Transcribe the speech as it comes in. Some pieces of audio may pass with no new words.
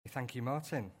Thank you,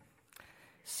 Martin.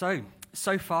 So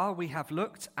far we have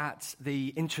looked at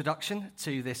the introduction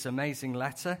to this amazing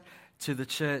letter to the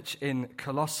church in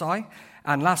Colossae.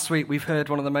 And last week we've heard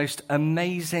one of the most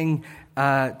amazing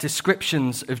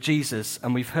descriptions of Jesus.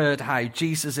 And we've heard how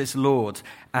Jesus is Lord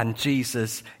and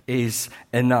Jesus is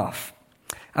enough.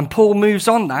 And Paul moves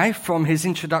on now from his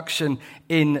introduction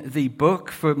in the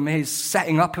book, from his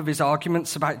setting up of his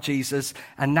arguments about Jesus,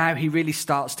 and now he really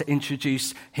starts to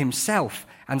introduce himself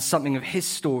and something of his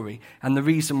story and the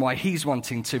reason why he's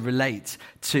wanting to relate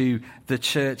to the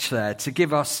church there, to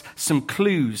give us some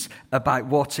clues about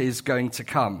what is going to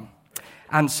come.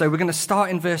 And so we're going to start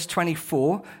in verse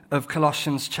 24 of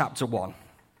Colossians chapter 1.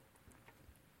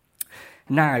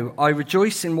 Now, I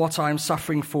rejoice in what I am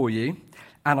suffering for you,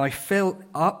 and I fill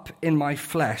up in my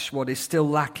flesh what is still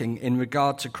lacking in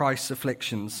regard to Christ's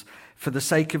afflictions, for the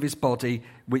sake of his body,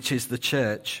 which is the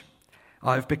church.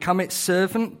 I have become its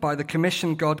servant by the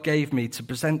commission God gave me to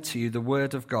present to you the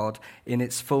word of God in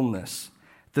its fullness,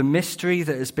 the mystery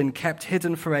that has been kept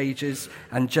hidden for ages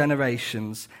and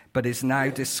generations, but is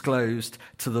now disclosed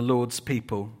to the Lord's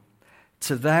people.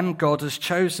 To them God has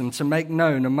chosen to make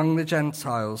known among the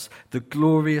Gentiles the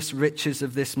glorious riches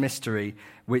of this mystery,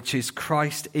 which is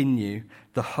Christ in you,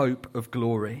 the hope of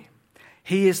glory.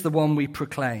 He is the one we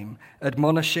proclaim,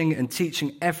 admonishing and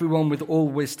teaching everyone with all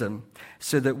wisdom,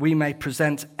 so that we may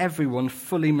present everyone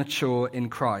fully mature in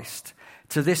Christ.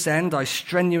 To this end, I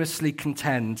strenuously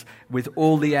contend with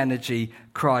all the energy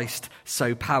Christ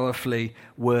so powerfully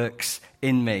works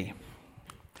in me.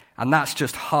 And that's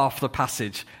just half the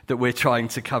passage that we're trying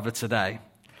to cover today.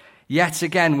 Yet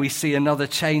again, we see another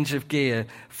change of gear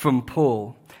from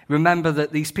Paul. Remember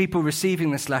that these people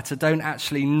receiving this letter don't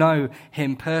actually know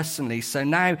him personally. So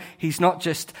now he's not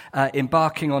just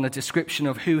embarking on a description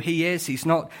of who he is. He's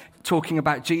not talking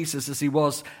about Jesus as he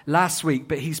was last week,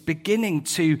 but he's beginning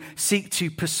to seek to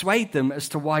persuade them as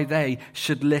to why they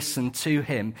should listen to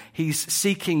him. He's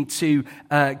seeking to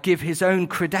give his own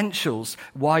credentials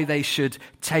why they should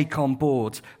take on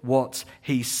board what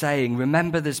he's saying.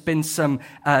 Remember, there's been some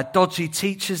dodgy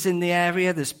teachers in the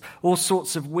area. There's all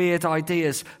sorts of weird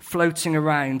ideas floating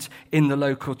around in the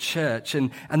local church.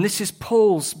 And this is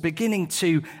Paul's beginning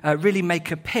to really make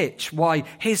a pitch why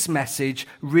his message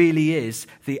really is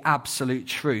the absolute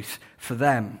truth for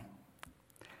them.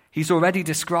 He's already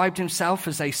described himself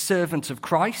as a servant of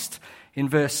Christ in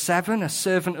verse 7, a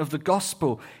servant of the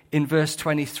gospel in verse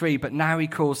 23, but now he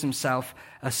calls himself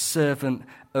a servant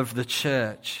of the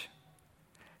church.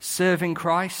 Serving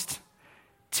Christ,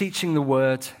 teaching the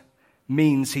word,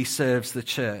 means he serves the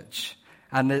church.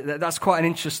 And that's quite an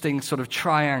interesting sort of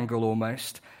triangle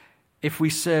almost. If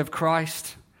we serve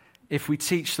Christ, if we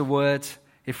teach the word,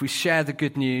 if we share the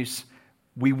good news,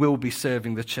 we will be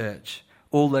serving the church.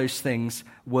 All those things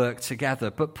work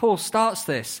together. But Paul starts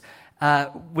this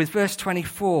with verse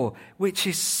 24, which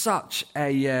is such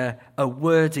a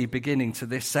wordy beginning to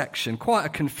this section. Quite a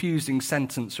confusing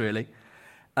sentence, really,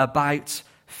 about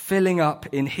filling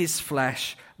up in his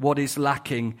flesh what is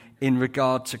lacking in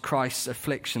regard to Christ's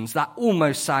afflictions. That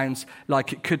almost sounds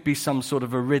like it could be some sort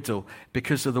of a riddle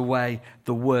because of the way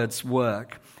the words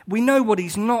work. We know what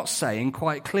he's not saying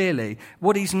quite clearly.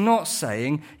 What he's not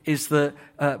saying is that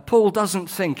Paul doesn't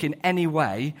think in any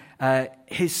way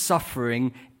his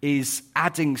suffering is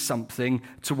adding something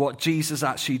to what Jesus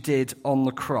actually did on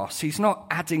the cross. He's not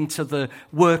adding to the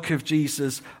work of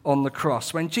Jesus on the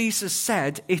cross. When Jesus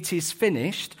said, "It is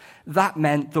finished," that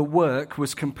meant the work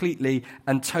was completely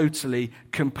and totally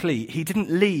complete. He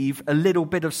didn't leave a little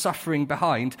bit of suffering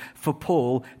behind for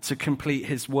Paul to complete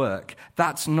his work.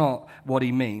 That's not what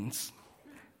he means.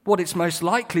 What it's most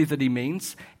likely that he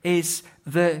means is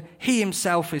that he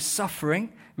himself is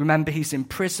suffering. Remember, he's in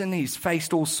prison. He's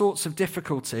faced all sorts of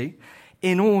difficulty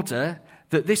in order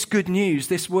that this good news,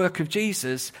 this work of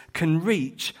Jesus, can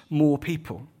reach more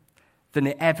people than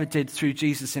it ever did through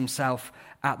Jesus himself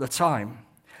at the time.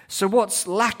 So what's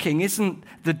lacking isn't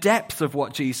the depth of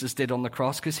what Jesus did on the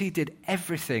cross, because he did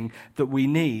everything that we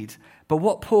need. But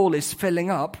what Paul is filling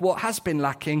up, what has been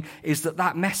lacking, is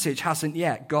that message hasn't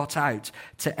yet got out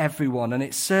to everyone. And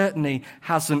it certainly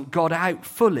hasn't got out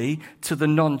fully to the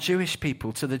non-Jewish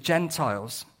people, to the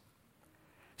Gentiles.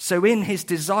 So in his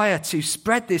desire to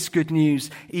spread this good news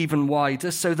even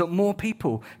wider so that more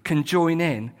people can join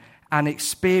in and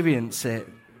experience it,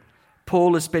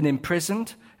 Paul has been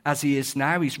imprisoned. As he is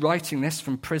now, he's writing this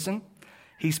from prison.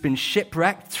 He's been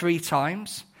shipwrecked 3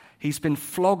 times. He's been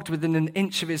flogged within an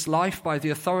inch of his life by the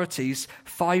authorities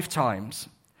 5 times.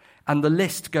 And the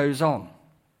list goes on.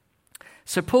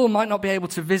 So Paul might not be able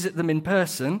to visit them in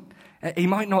person He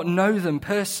might not know them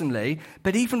personally,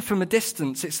 but even from a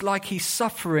distance, it's like he's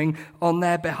suffering on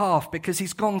their behalf because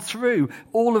he's gone through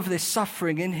all of this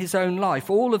suffering in his own life,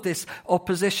 all of this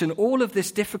opposition, all of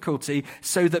this difficulty,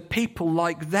 so that people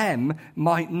like them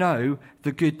might know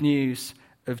the good news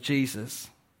of Jesus.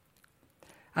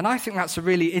 And I think that's a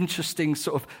really interesting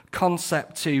sort of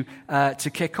concept to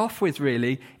kick off with,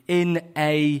 really, in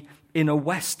a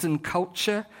Western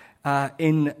culture,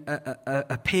 in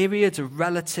a period of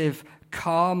relative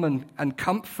calm and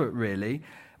comfort, really,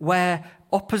 where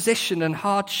opposition and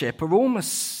hardship are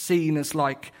almost seen as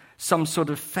like some sort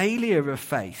of failure of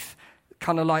faith.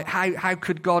 Kind of like, how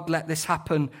could God let this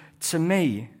happen to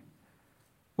me?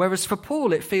 Whereas for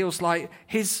Paul, it feels like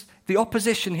the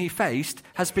opposition he faced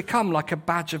has become like a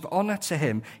badge of honor to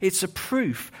him. It's a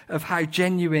proof of how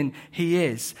genuine he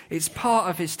is. It's part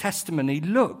of his testimony.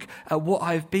 Look at what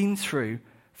I've been through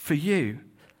for you,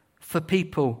 for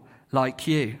people like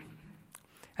you.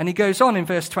 And he goes on in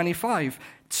verse 25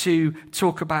 to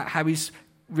talk about how he's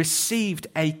received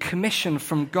a commission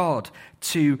from God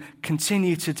to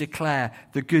continue to declare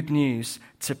the good news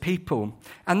to people.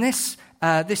 And this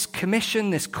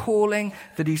commission, this calling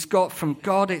that he's got from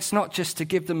God, it's not just to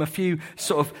give them a few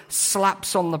sort of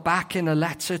slaps on the back in a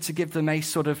letter, to give them a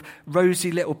sort of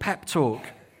rosy little pep talk,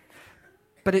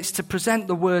 but it's to present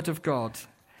the word of God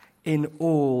in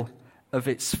all of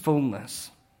its fullness.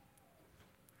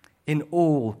 In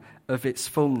all of its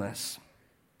fullness.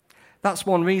 That's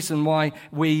one reason why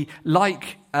we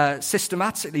like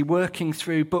systematically working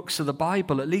through books of the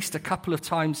Bible at least a couple of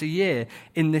times a year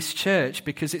in this church,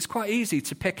 because it's quite easy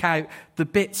to pick out the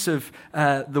bits of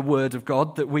the Word of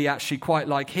God that we actually quite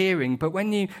like hearing. But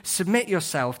when you submit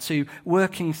yourself to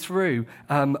working through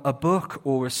a book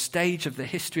or a stage of the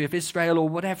history of Israel or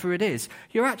whatever it is,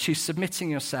 you're actually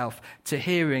submitting yourself to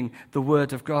hearing the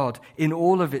Word of God in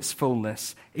all of its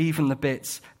fullness, even the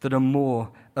bits that are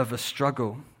more of a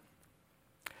struggle.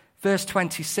 Verse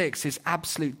 26 is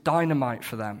absolute dynamite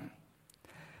for them.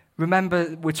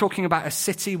 Remember, we're talking about a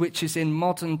city which is in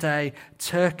modern-day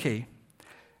Turkey.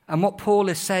 And what Paul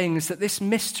is saying is that this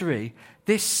mystery,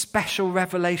 this special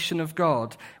revelation of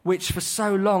God, which for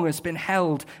so long has been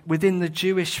held within the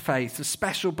Jewish faith, a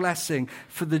special blessing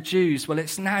for the Jews, well,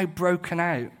 it's now broken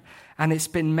out and it's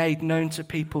been made known to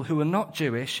people who are not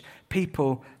Jewish,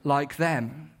 people like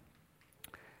them.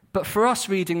 But for us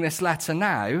reading this letter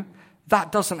now,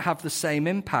 that doesn't have the same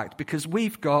impact because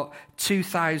we've got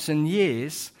 2,000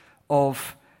 years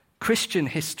of Christian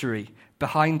history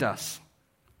behind us.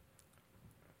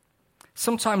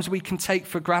 Sometimes we can take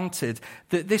for granted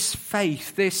that this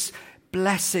faith, this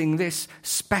blessing, this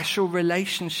special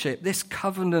relationship, this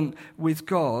covenant with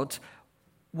God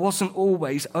wasn't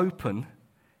always open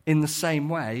in the same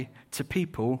way to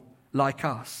people like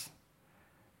us.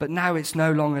 But now it's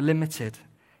no longer limited.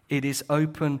 It is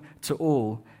open to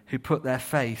all who put their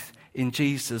faith in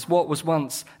Jesus. What was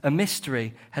once a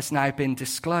mystery has now been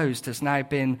disclosed, has now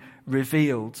been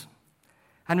revealed.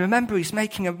 And remember, he's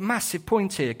making a massive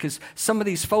point here because some of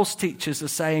these false teachers are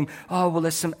saying, oh, well,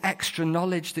 there's some extra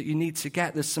knowledge that you need to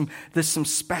get. There's some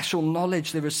special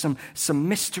knowledge. There are some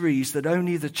mysteries that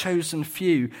only the chosen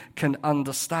few can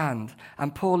understand.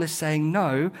 And Paul is saying,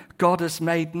 no, God has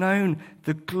made known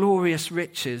the glorious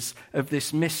riches of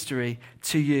this mystery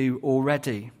to you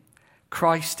already.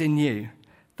 Christ in you,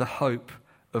 the hope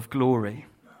of glory.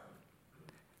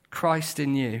 Christ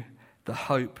in you, the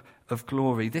hope of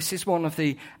glory. This is one of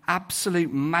the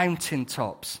absolute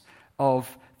mountaintops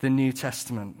of the New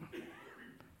Testament.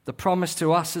 The promise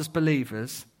to us as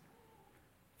believers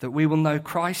that we will know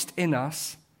Christ in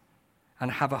us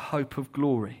and have a hope of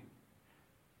glory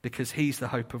because he's the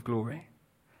hope of glory.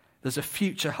 There's a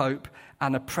future hope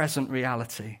and a present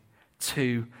reality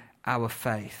to our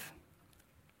faith.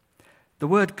 The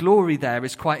word glory there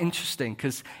is quite interesting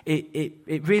because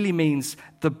it really means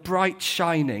the bright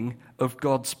shining of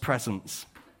God's presence.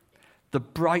 The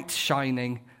bright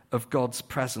shining of God's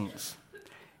presence.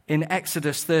 In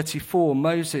Exodus 34,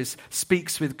 Moses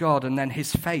speaks with God and then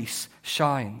his face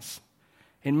shines.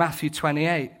 In Matthew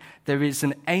 28, there is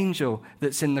an angel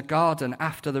that's in the garden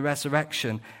after the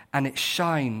resurrection and it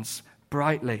shines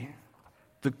brightly.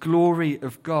 The glory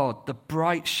of God, the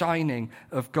bright shining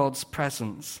of God's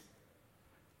presence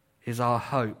is our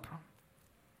hope.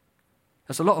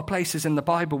 There's a lot of places in the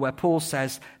Bible where Paul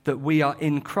says that we are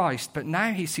in Christ, but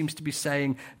now he seems to be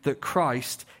saying that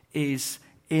Christ is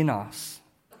in us.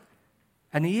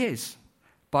 And he is,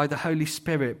 by the Holy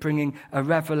Spirit, bringing a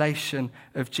revelation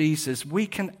of Jesus. We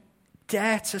can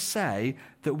dare to say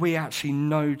that we actually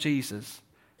know Jesus,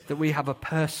 that we have a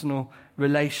personal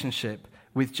relationship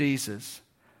with Jesus.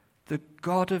 The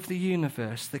God of the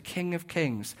universe, the King of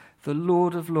kings, the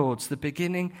Lord of lords, the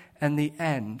beginning and the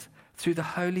end. Through the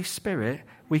Holy Spirit,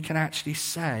 we can actually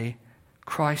say,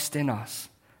 Christ in us,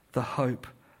 the hope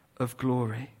of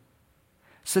glory.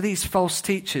 So these false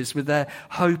teachers with their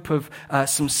hope of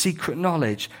some secret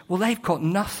knowledge, well, they've got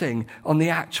nothing on the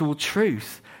actual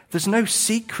truth. There's no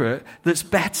secret that's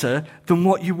better than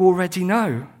what you already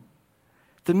know.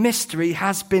 The mystery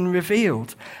has been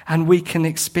revealed, and we can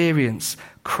experience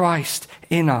Christ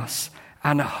in us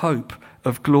and a hope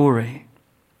of glory.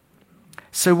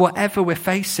 So whatever we're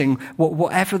facing,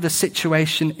 whatever the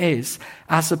situation is,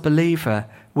 as a believer,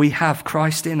 we have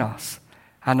Christ in us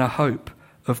and a hope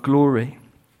of glory.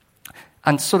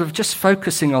 And sort of just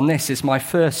focusing on this is my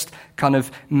first kind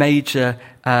of major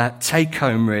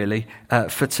take-home, really,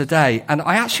 for today. And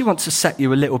I actually want to set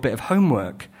you a little bit of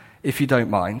homework, if you don't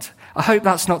mind. I hope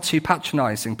that's not too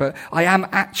patronizing, but I am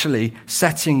actually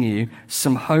setting you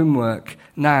some homework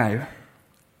now.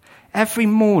 Every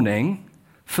morning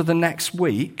for the next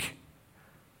week,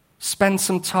 spend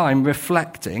some time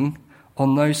reflecting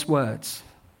on those words.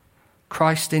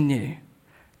 Christ in you,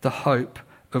 the hope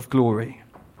of glory.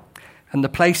 And the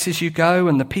places you go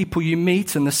and the people you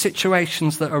meet and the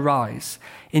situations that arise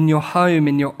in your home,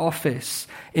 in your office,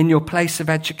 in your place of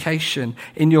education,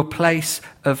 in your place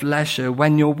of leisure,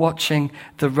 when you're watching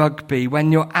the rugby,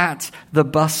 when you're at the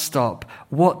bus stop,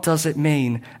 what does it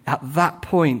mean at that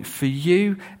point for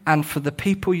you and for the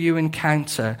people you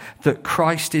encounter that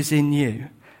Christ is in you,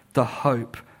 the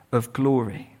hope of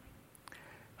glory?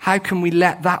 How can we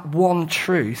let that one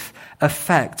truth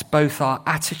affect both our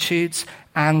attitudes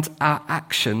and our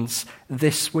actions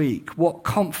this week? What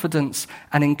confidence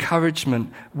and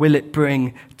encouragement will it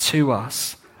bring to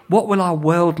us? What will our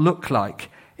world look like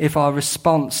if our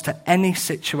response to any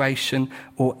situation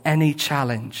or any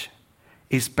challenge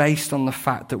is based on the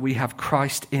fact that we have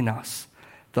Christ in us,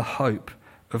 the hope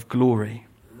of glory?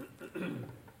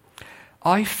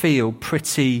 I feel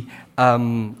pretty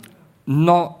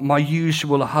not my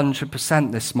usual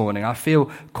 100% this morning. I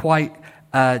feel quite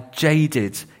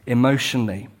jaded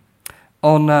emotionally.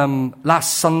 On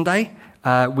last Sunday,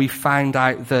 we found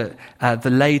out that the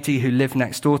lady who lived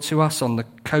next door to us on the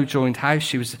co-joined house,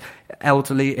 she was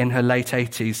elderly in her late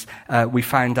 80s, we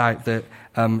found out that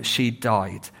she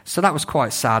died. So that was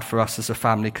quite sad for us as a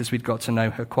family because we'd got to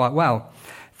know her quite well.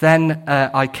 Then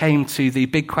I came to the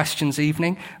Big Questions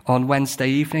evening on Wednesday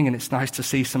evening, and it's nice to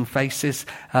see some faces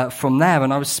from there.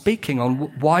 And I was speaking on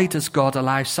why does God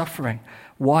allow suffering?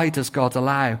 Why does God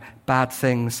allow bad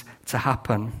things to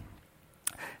happen?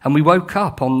 And we woke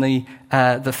up on the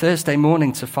Thursday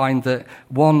morning to find that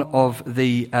one of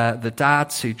the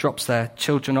dads who drops their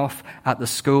children off at the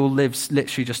school lives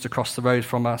literally just across the road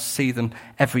from us, see them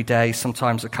every day,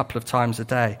 sometimes a couple of times a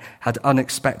day, had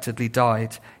unexpectedly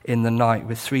died in the night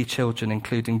with 3 children,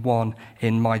 including one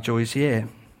in my Joy's year.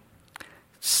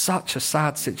 Such a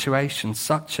sad situation,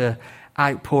 such an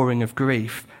outpouring of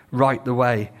grief right the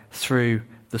way through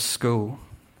the school.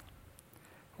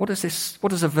 What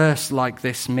does a verse like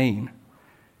this mean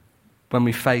when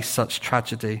we face such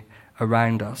tragedy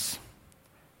around us?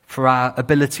 For our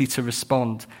ability to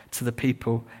respond to the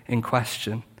people in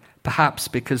question, perhaps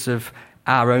because of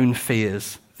our own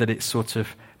fears that it sort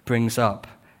of brings up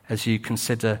as you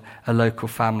consider a local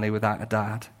family without a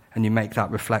dad and you make that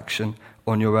reflection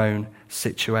on your own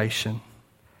situation.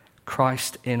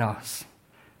 Christ in us,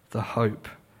 the hope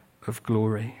of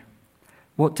glory.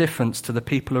 What difference to the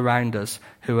people around us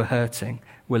who are hurting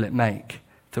will it make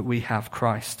that we have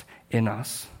Christ in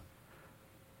us?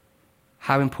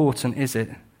 How important is it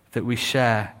that we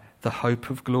share the hope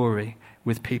of glory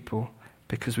with people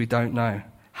because we don't know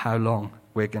how long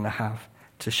we're going to have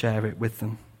to share it with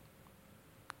them?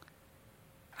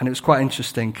 And it was quite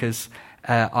interesting because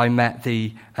I met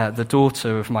the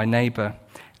daughter of my neighbour,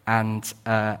 and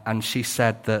she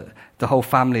said that the whole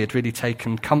family had really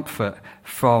taken comfort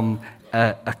from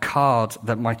a card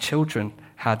that my children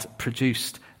had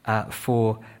produced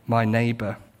for my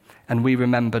neighbour. And we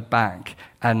remembered back,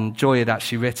 and Joy had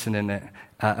actually written in it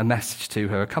a message to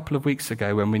her a couple of weeks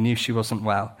ago when we knew she wasn't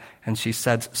well. And she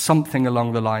said something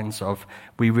along the lines of,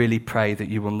 "We really pray that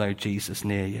you will know Jesus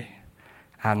near you."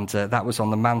 And that was on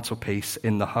the mantelpiece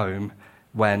in the home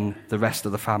when the rest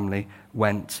of the family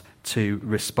went to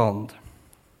respond.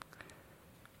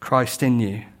 Christ in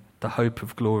you, the hope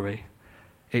of glory.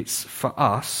 It's for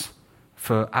us,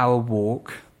 for our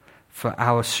walk, for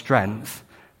our strength,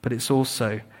 but it's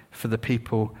also for the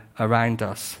people around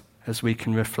us as we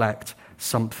can reflect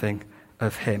something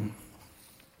of him.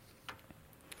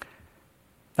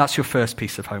 That's your first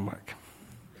piece of homework.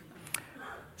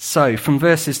 So from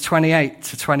verses 28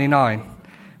 to 29,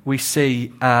 we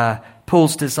see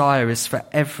Paul's desire is for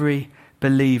every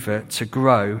believer to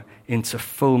grow into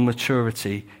full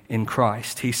maturity in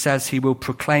Christ. He says he will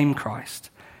proclaim Christ.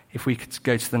 If we could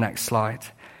go to the next slide.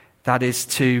 That is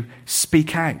to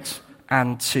speak out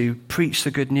and to preach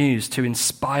the good news, to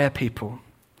inspire people.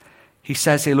 He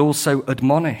says he'll also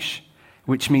admonish,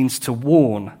 which means to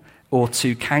warn or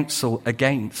to counsel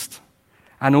against,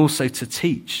 and also to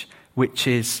teach, which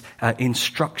is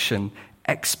instruction,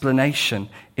 explanation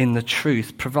in the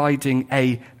truth, providing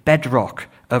a bedrock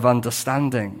of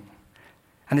understanding.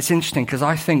 And it's interesting because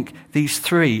I think these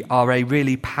three are a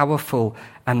really powerful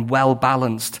and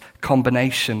well-balanced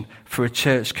combination for a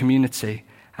church community.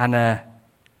 And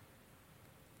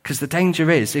because the danger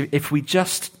is, if we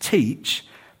just teach,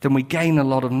 then we gain a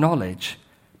lot of knowledge,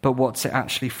 but what's it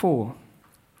actually for?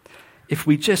 If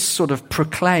we just sort of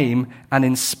proclaim and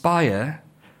inspire,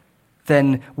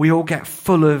 then we all get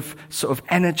full of sort of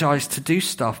energized to do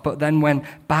stuff. But then when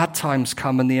bad times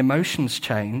come and the emotions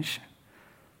change,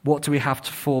 what do we have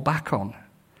to fall back on?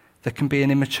 There can be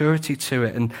an immaturity to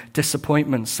it and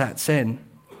disappointment sets in.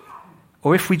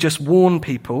 Or if we just warn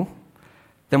people,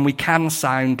 then we can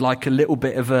sound like a little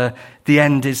bit of a the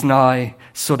end is nigh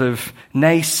sort of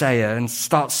naysayer and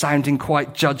start sounding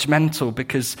quite judgmental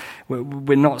because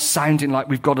we're not sounding like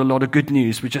we've got a lot of good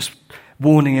news. We're just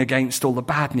warning against all the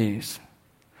bad news.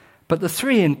 But the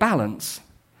three in balance,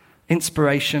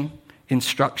 inspiration,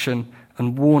 instruction,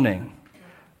 and warning,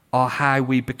 are how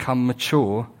we become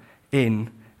mature in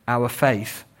our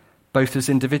faith, both as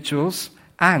individuals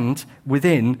and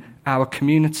within our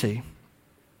community.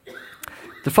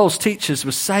 The false teachers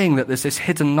were saying that there's this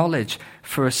hidden knowledge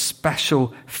for a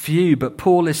special few, but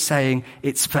Paul is saying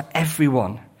it's for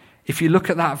everyone. If you look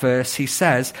at that verse, he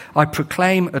says, I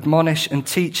proclaim, admonish, and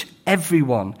teach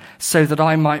everyone so that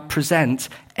I might present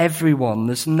everyone.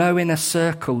 There's no inner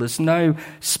circle. There's no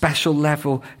special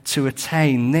level to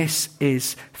attain. This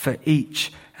is for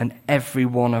each and every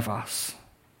one of us.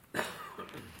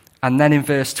 And then in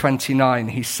verse 29,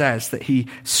 he says that he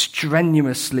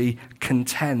strenuously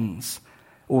contends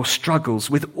or struggles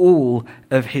with all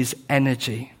of his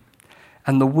energy.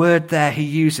 And the word there he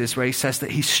uses where he says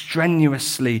that he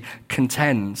strenuously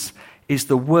contends is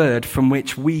the word from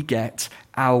which we get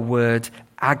our word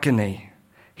agony.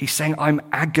 He's saying, I'm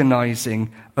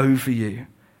agonizing over you,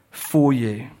 for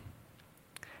you.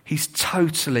 He's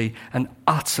totally and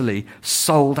utterly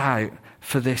sold out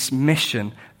for this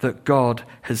mission that God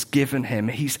has given him.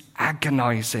 He's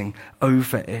agonizing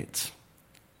over it.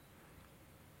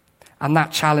 And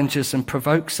that challenges and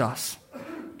provokes us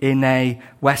in a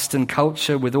Western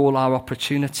culture with all our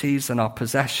opportunities and our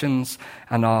possessions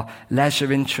and our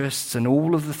leisure interests and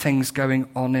all of the things going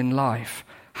on in life.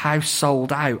 How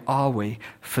sold out are we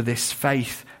for this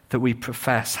faith that we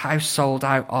profess? How sold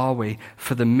out are we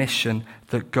for the mission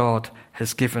that God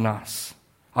has given us?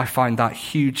 I find that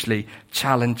hugely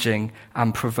challenging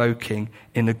and provoking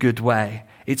in a good way.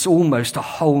 It's almost a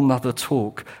whole nother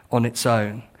talk on its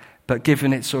own. But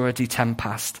given it's already 10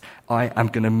 past, I am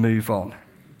going to move on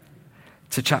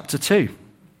to chapter 2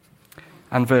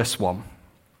 and verse 1.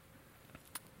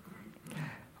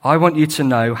 I want you to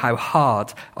know how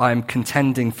hard I am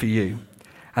contending for you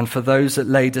and for those at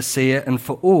Laodicea and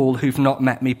for all who've not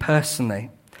met me personally.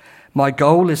 My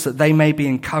goal is that they may be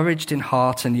encouraged in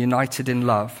heart and united in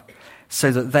love,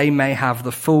 so that they may have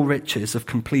the full riches of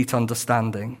complete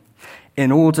understanding,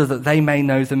 in order that they may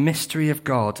know the mystery of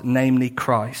God, namely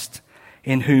Christ,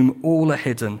 in whom all are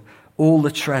hidden, all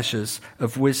the treasures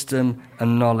of wisdom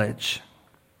and knowledge.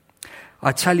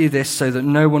 I tell you this so that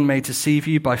no one may deceive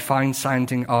you by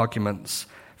fine-sounding arguments.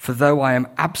 For though I am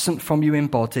absent from you in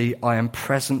body, I am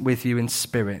present with you in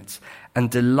spirit, and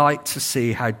delight to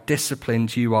see how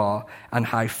disciplined you are and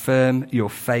how firm your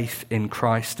faith in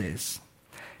Christ is.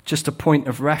 Just a point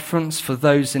of reference for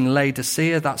those in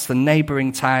Laodicea, that's the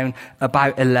neighbouring town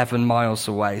about 11 miles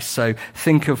away. So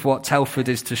think of what Telford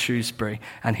is to Shrewsbury,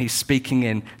 and he's speaking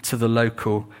in to the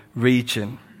local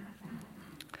region.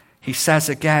 He says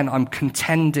again, I'm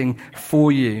contending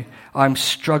for you. I'm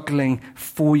struggling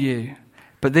for you.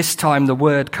 But this time the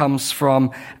word comes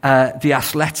from the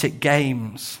athletic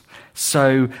games.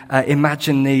 So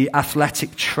imagine the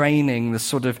athletic training, the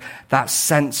sort of that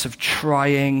sense of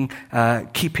trying,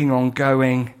 keeping on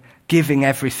going, giving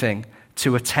everything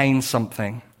to attain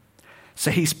something.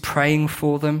 So he's praying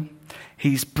for them.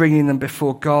 He's bringing them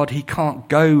before God. He can't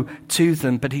go to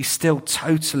them, but he's still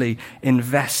totally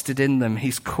invested in them.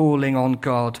 He's calling on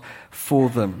God for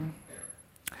them.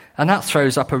 And that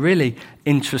throws up a really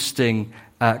interesting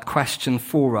question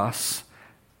for us.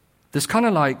 There's kind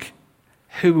of like,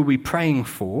 who are we praying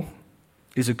for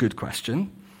is a good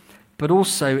question, but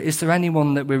also, is there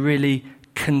anyone that we're really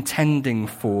contending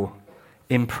for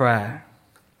in prayer?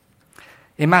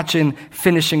 Imagine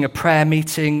finishing a prayer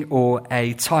meeting or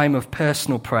a time of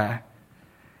personal prayer,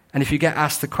 and if you get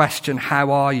asked the question, how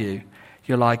are you?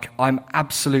 You're like, I'm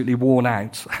absolutely worn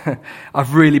out.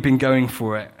 I've really been going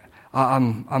for it.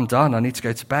 I'm done. I need to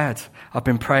go to bed. I've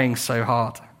been praying so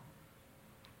hard.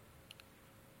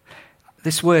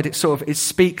 This word, it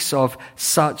speaks of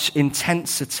such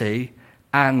intensity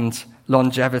and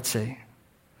longevity.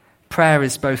 Prayer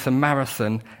is both a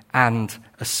marathon and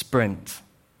a sprint.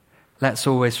 Let's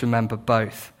always remember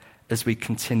both as we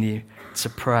continue to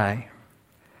pray.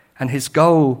 And his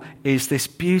goal is this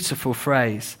beautiful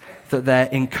phrase that they're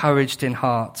encouraged in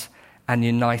heart and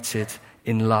united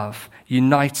in love.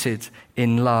 United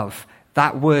in love.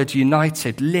 That word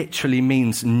united literally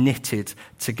means knitted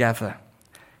together.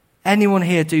 Anyone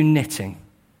here do knitting?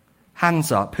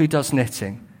 Hands up, who does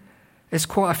knitting? There's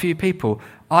quite a few people.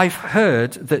 I've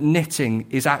heard that knitting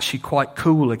is actually quite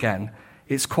cool again.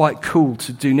 It's quite cool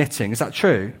to do knitting. Is that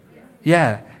true?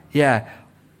 Yeah.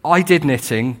 I did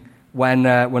knitting when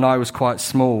I was quite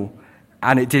small,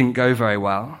 and it didn't go very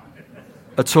well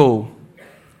at all.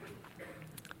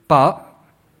 But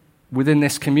within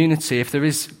this community, if there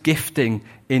is gifting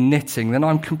in knitting, then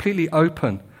I'm completely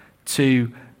open to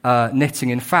knitting.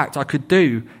 In fact, I could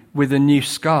do with a new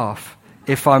scarf,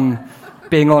 if I'm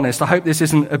being honest. I hope this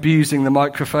isn't abusing the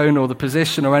microphone or the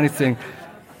position or anything.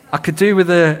 I could do with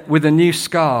a new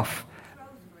scarf,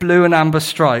 blue and amber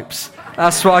stripes.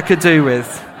 That's what I could do with.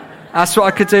 That's what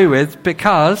I could do with,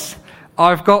 because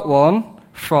I've got one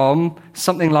from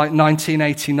something like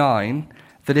 1989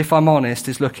 that, if I'm honest,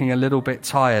 is looking a little bit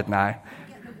tired now.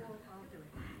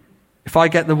 If I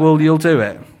get the wool, you'll do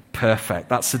it? Perfect,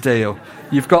 that's the deal.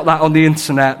 You've got that on the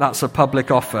internet, that's a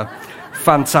public offer.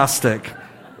 Fantastic,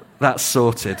 that's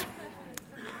sorted.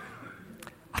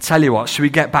 I'll tell you what, should we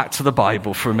get back to the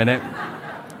Bible for a minute?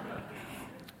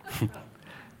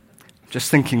 Just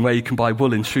thinking where you can buy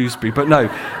wool in Shrewsbury, but no.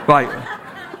 Right,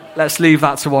 let's leave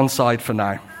that to one side for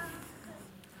now.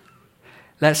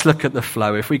 Let's look at the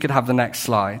flow. If we could have the next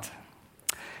slide.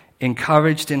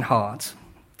 Encouraged in heart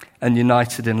and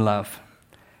united in love,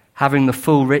 having the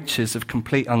full riches of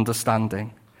complete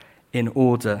understanding, in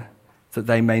order that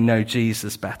they may know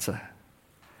Jesus better.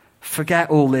 Forget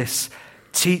all this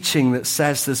teaching that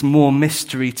says there's more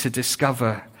mystery to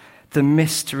discover. The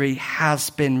mystery has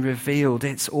been revealed.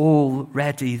 It's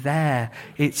already there.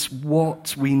 It's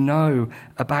what we know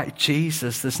about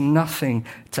Jesus. There's nothing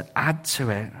to add to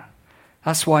it.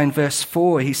 That's why in verse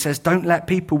 4 he says, don't let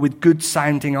people with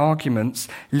good-sounding arguments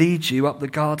lead you up the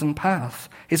garden path.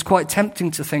 It's quite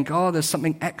tempting to think, there's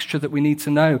something extra that we need to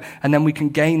know, and then we can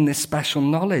gain this special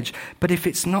knowledge. But if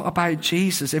it's not about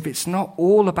Jesus, if it's not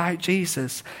all about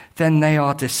Jesus, then they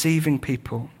are deceiving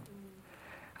people.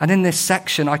 And in this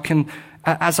section, I can,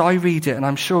 as I read it, and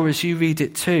I'm sure as you read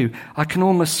it too, I can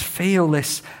almost feel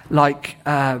this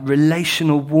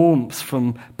relational warmth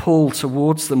from Paul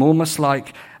towards them, almost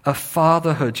like a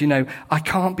fatherhood. I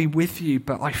can't be with you,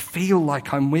 but I feel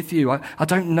like I'm with you. I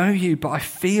don't know you, but I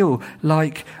feel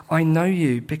like I know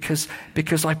you because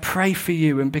I pray for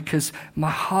you, and because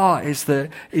my heart is that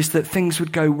things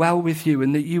would go well with you,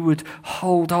 and that you would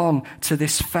hold on to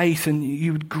this faith, and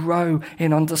you would grow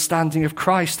in understanding of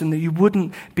Christ, and that you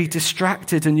wouldn't be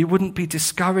distracted and you wouldn't be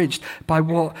discouraged by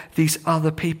what these other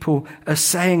people are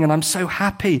saying. And I'm so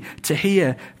happy to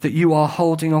hear that you are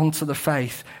holding on to the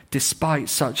faith despite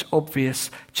such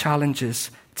obvious challenges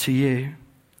to you.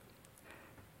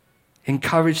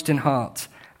 Encouraged in heart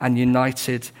and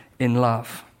united in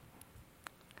love.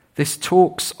 This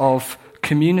talks of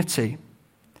community,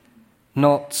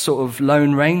 not sort of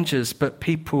lone rangers, but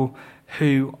people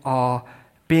who are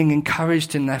being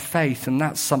encouraged in their faith, and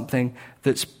that's something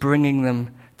that's bringing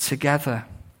them together.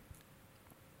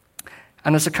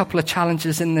 And there's a couple of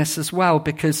challenges in this as well,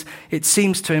 because it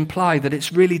seems to imply that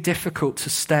it's really difficult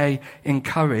to stay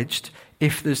encouraged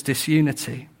if there's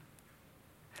disunity.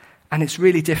 And it's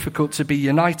really difficult to be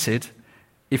united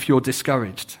if you're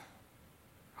discouraged.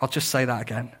 I'll just say that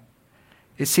again.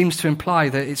 It seems to imply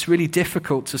that it's really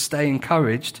difficult to stay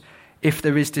encouraged if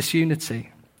there is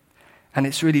disunity. And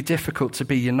it's really difficult to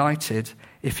be united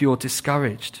if you're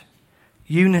discouraged.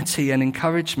 Unity and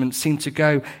encouragement seem to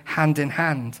go hand in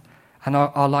hand, and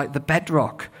are like the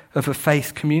bedrock of a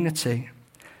faith community.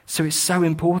 So it's so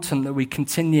important that we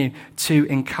continue to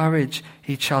encourage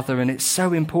each other, and it's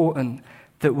so important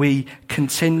that we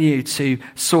continue to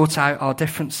sort out our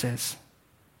differences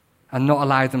and not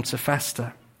allow them to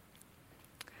fester.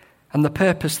 And the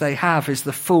purpose they have is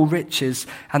the full riches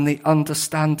and the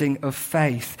understanding of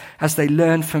faith as they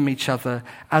learn from each other,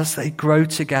 as they grow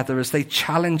together, as they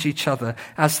challenge each other,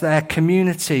 as their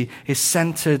community is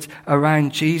centered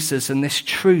around Jesus and this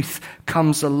truth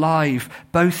comes alive,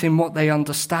 both in what they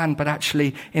understand, but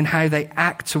actually in how they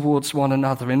act towards one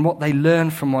another, in what they learn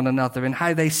from one another, in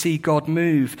how they see God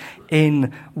move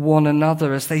in one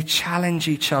another as they challenge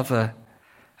each other.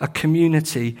 A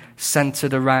community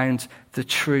centered around the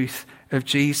truth of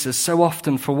Jesus. So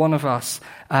often for one of us,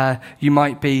 you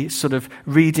might be sort of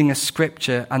reading a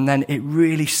scripture and then it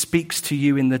really speaks to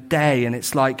you in the day, and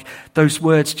it's like those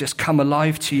words just come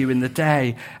alive to you in the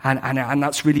day, and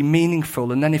that's really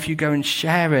meaningful. And then if you go and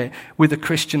share it with a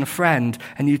Christian friend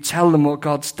and you tell them what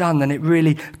God's done, then it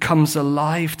really comes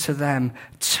alive to them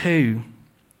too.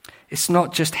 It's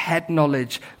not just head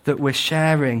knowledge that we're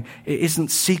sharing. It isn't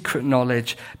secret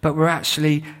knowledge, but we're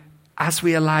actually, as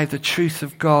we allow the truth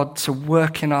of God to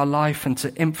work in our life and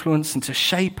to influence and to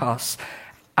shape us,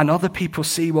 and other people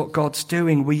see what God's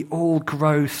doing, we all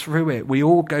grow through it. We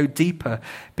all go deeper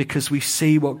because we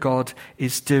see what God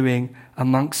is doing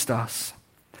amongst us.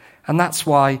 And that's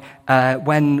why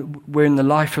when we're in the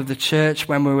life of the church,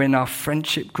 when we're in our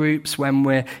friendship groups, when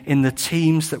we're in the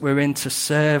teams that we're in to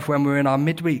serve, when we're in our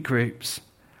midweek groups,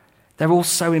 they're all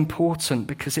so important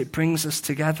because it brings us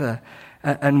together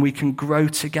and we can grow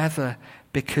together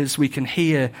because we can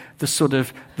hear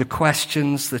the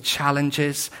questions, the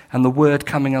challenges, and the word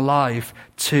coming alive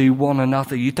to one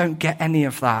another. You don't get any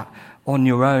of that on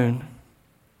your own.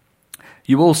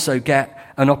 You also get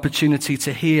an opportunity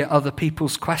to hear other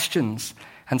people's questions.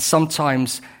 And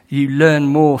sometimes you learn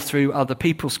more through other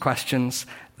people's questions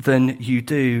than you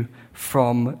do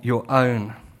from your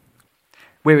own.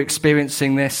 We're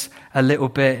experiencing this a little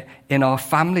bit in our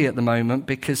family at the moment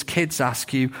because kids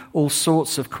ask you all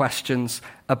sorts of questions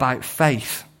about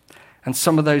faith. And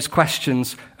some of those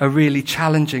questions are really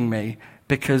challenging me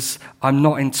because I'm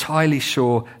not entirely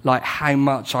sure how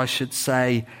much I should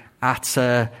say at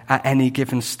any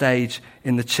given stage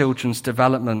in the children's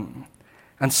development.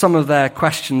 And some of their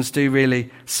questions do really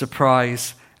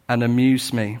surprise and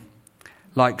amuse me.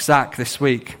 Like Zach this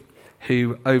week,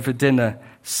 who over dinner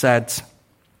said,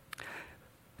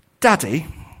 "Daddy,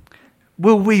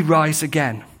 will we rise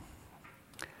again?"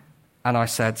 And I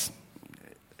said,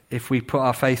 if we put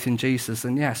our faith in Jesus,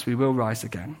 then yes, we will rise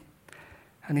again.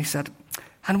 And he said,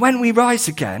 "And when we rise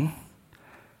again,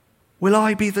 will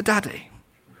I be the daddy?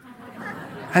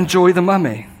 And Joy the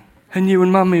mummy, and you and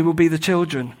mummy will be the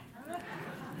children."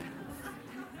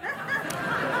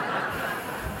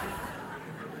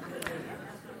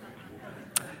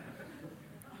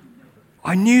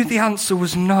 I knew the answer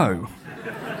was no,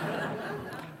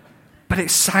 but it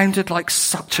sounded like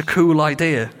such a cool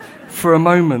idea for a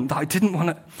moment that I didn't want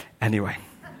to. Anyway,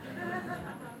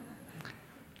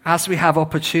 as we have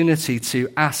opportunity to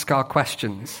ask our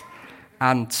questions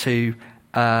and to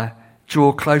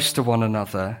draw close to one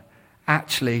another,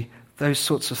 actually those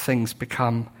sorts of things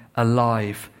become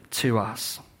alive to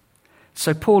us.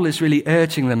 So Paul is really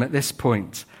urging them at this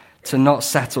point to not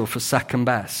settle for second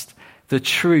best. The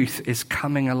truth is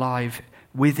coming alive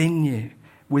within you,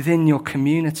 within your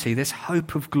community. This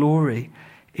hope of glory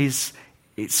it's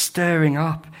stirring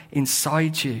up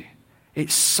inside you.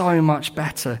 It's so much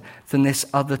better than this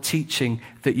other teaching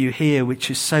that you hear, which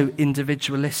is so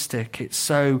individualistic. It's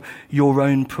so your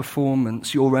own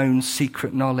performance, your own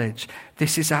secret knowledge.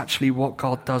 This is actually what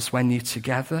God does when you're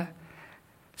together.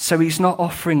 So he's not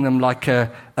offering them like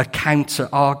a counter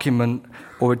argument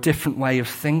or a different way of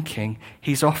thinking.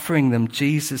 He's offering them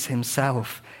Jesus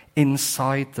himself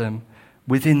inside them,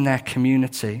 within their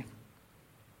community.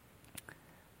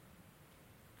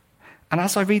 And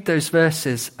as I read those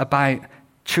verses about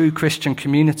true Christian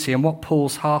community and what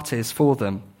Paul's heart is for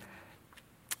them,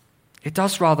 it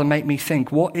does rather make me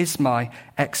think, what is my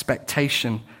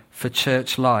expectation for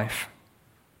church life?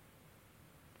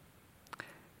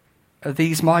 Are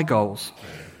these my goals?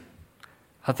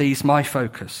 Are these my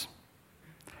focus?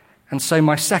 And so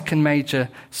my second major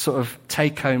sort of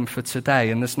take-home for today,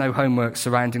 and there's no homework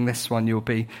surrounding this one, you'll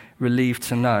be relieved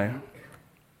to know.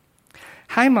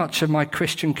 How much of my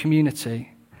Christian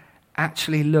community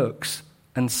actually looks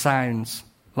and sounds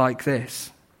like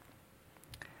this?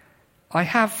 I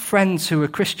have friends who are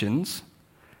Christians,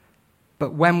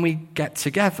 but when we get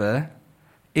together,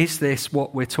 is this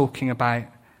what we're talking about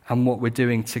and what we're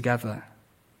doing together?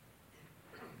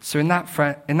 So in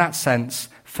that sense,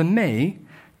 for me,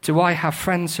 do I have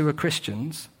friends who are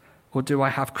Christians, or do I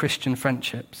have Christian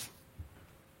friendships?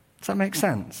 Does that make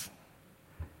sense?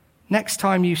 Next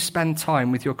time you spend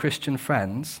time with your Christian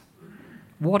friends,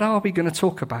 what are we going to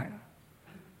talk about?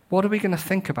 What are we going to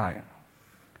think about?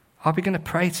 Are we going to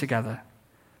pray together?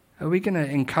 Are we going to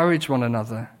encourage one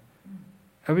another?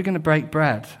 Are we going to break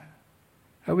bread?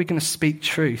 Are we going to speak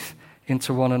truth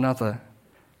into one another?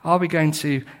 Are we going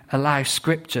to allow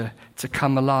Scripture to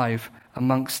come alive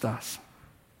amongst us?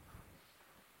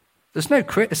 There's no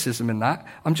criticism in that.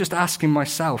 I'm just asking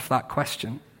myself that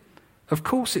question. Of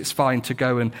course it's fine to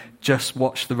go and just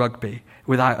watch the rugby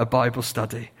without a Bible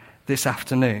study this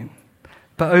afternoon.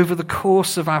 But over the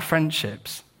course of our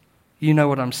friendships, you know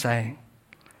what I'm saying.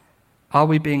 Are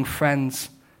we being friends?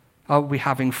 Are we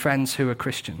having friends who are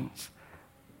Christians?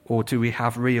 Or do we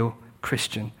have real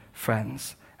Christian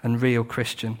friends and real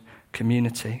Christian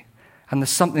community? And there's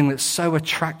something that's so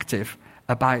attractive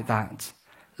about that.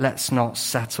 Let's not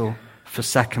settle for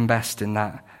second best in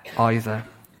that either.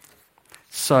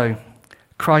 So,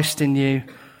 Christ in you,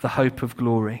 the hope of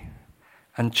glory,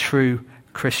 and true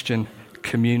Christian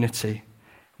community.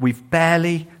 We've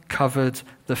barely covered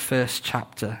the first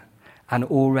chapter, and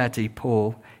already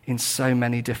Paul, in so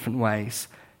many different ways,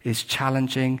 is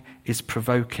challenging, is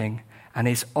provoking, and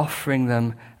is offering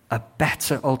them a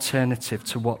better alternative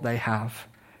to what they have.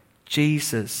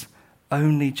 Jesus,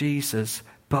 only Jesus,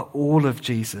 but all of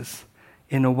Jesus,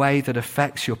 in a way that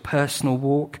affects your personal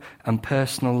walk and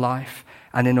personal life,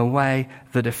 and in a way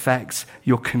that affects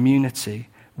your community,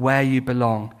 where you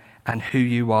belong, and who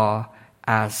you are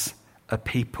as a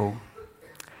people.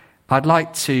 I'd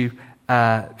like to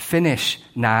finish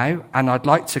now, and I'd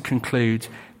like to conclude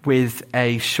with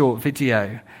a short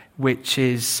video, which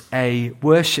is a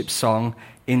worship song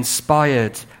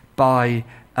inspired by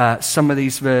some of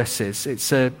these verses.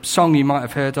 It's a song you might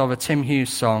have heard of, a Tim Hughes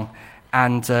song,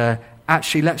 and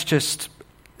actually let's just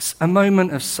a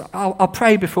moment of, I'll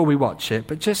pray before we watch it,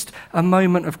 but just a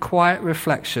moment of quiet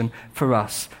reflection for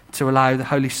us to allow the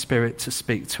Holy Spirit to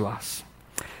speak to us.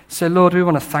 So Lord, we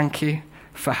want to thank you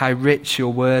for how rich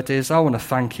your word is. I want to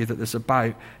thank you that there's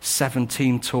about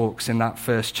 17 talks in that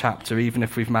first chapter, even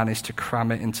if we've managed to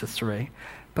cram it into 3.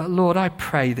 But Lord, I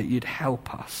pray that you'd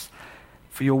help us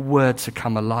for your word to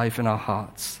come alive in our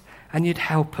hearts. And you'd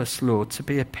help us, Lord, to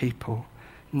be a people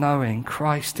knowing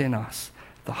Christ in us,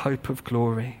 the hope of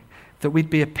glory, that we'd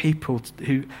be a people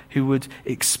who would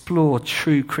explore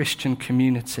true Christian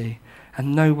community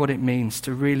and know what it means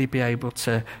to really be able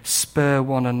to spur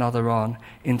one another on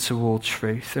into all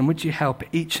truth. And would you help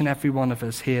each and every one of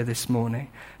us here this morning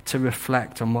to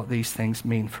reflect on what these things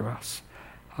mean for us?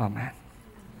 Amen.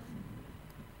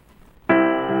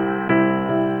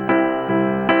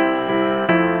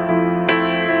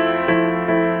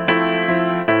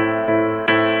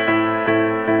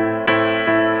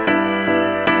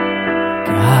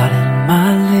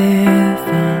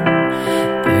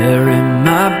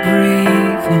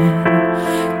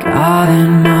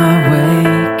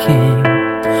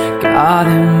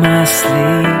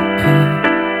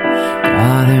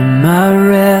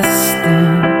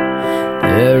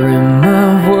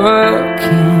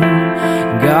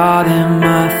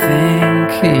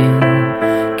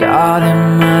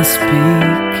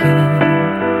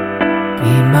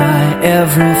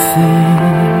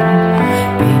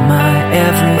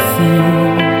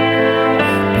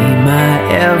 Be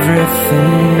my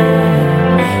everything,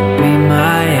 be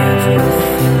my everything.